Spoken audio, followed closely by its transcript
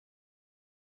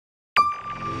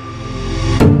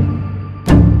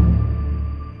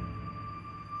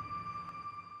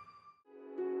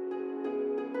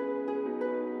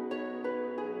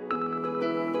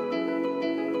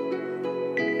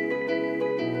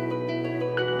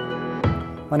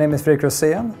My name is Fredrik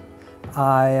Rosén.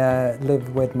 I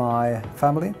live with my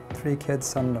family, 3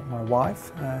 kids and my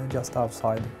wife, just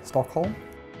outside Stockholm.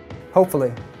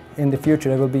 Hopefully, in the future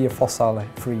there will be a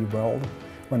fossil-free world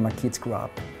when my kids grow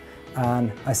up.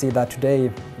 And I see that today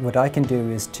what I can do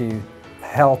is to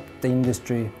help the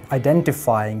industry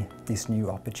identifying these new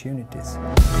opportunities.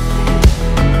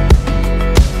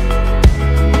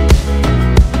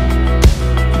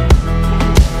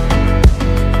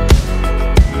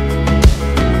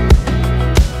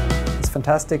 It's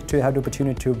fantastic to have the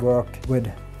opportunity to work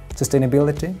with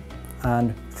sustainability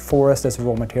and forest as a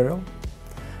raw material.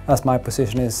 As my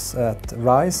position is at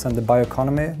RISE and the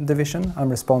Bioeconomy Division, I'm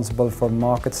responsible for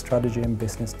market strategy and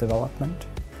business development.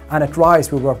 And at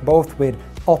RISE we work both with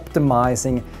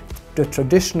optimizing the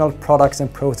traditional products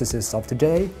and processes of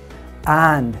today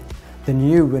and the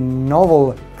new and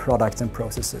novel products and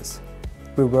processes.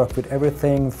 We work with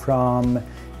everything from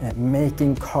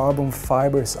making carbon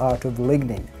fibers out of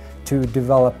lignin to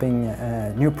developing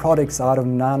new products out of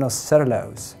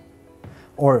nanocellulose,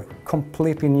 or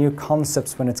completely new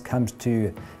concepts when it comes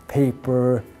to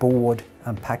paper, board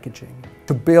and packaging.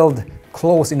 To build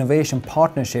close innovation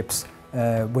partnerships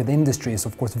with industry is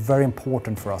of course very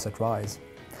important for us at RISE.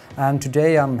 And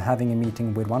today I'm having a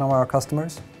meeting with one of our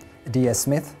customers, DS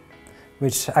Smith,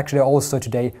 which actually also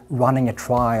today running a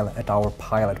trial at our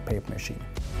pilot paper machine.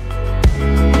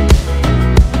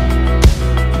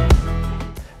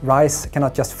 RISE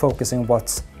cannot just focus on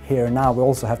what's here now, we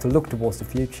also have to look towards the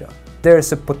future. There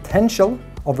is a potential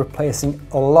of replacing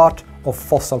a lot of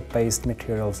fossil-based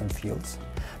materials and fuels.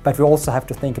 But we also have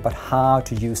to think about how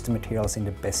to use the materials in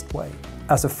the best way.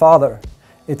 As a father,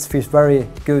 it feels very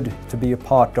good to be a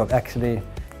part of actually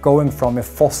going from a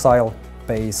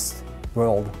fossil-based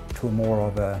world to more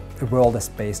of a world that's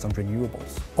based on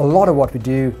renewables. A lot of what we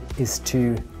do is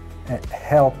to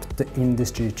help the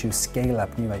industry to scale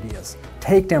up new ideas.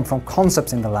 Take them from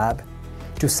concepts in the lab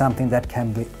to something that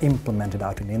can be implemented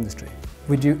out in the industry.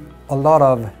 We do a lot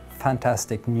of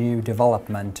fantastic new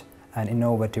development and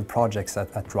innovative projects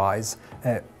at RISE.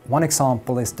 One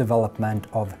example is development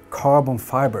of carbon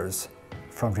fibers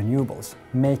from renewables,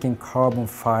 making carbon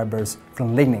fibers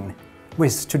from lignin,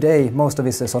 which today most of it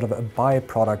is a sort of a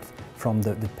byproduct from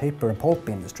the paper and pulp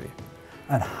industry,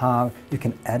 and how you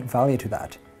can add value to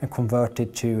that and convert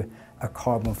it to a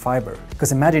carbon fiber.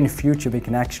 Because imagine in the future we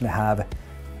can actually have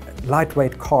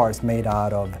lightweight cars made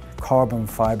out of carbon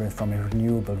fiber from a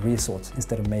renewable resource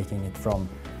instead of making it from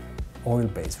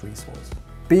oil-based resource.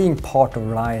 Being part of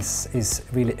RISE is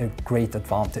really a great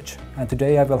advantage. And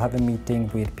today I will have a meeting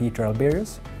with Peter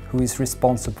Alberius, who is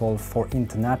responsible for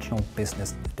international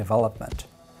business development.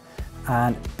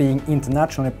 And being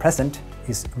internationally present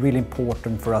is really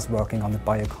important for us working on the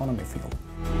bioeconomy field.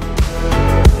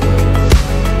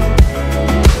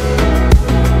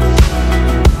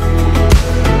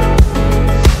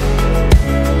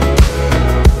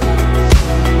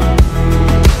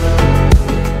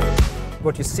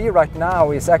 What you see right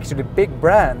now is actually a big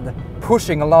brand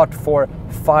pushing a lot for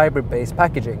fiber-based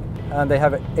packaging, and they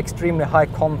have an extremely high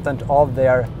content of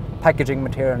their packaging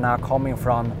material now coming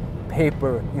from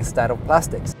paper instead of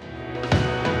plastics.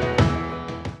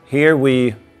 Here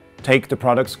we take the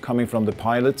products coming from the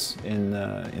pilots in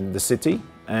the city,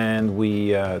 and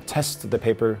we test the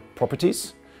paper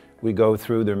properties. We go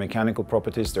through their mechanical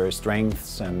properties, their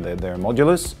strengths and their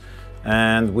modulus,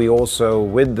 and we also,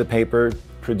 with the paper,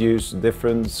 produce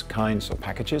different kinds of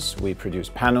packages. We produce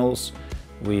panels,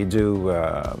 we do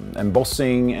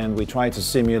embossing, and we try to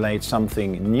simulate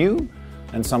something new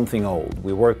and something old.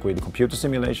 We work with computer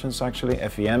simulations actually,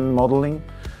 FEM modeling,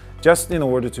 just in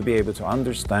order to be able to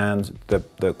understand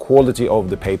the quality of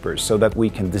the papers so that we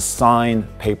can design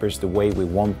papers the way we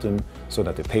want them so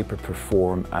that the paper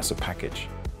perform as a package.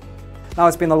 Now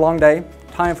it's been a long day.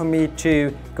 Time for me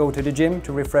to go to the gym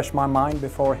to refresh my mind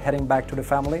before heading back to the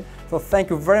family. So thank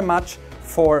you very much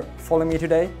for following me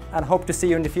today and hope to see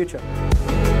you in the future.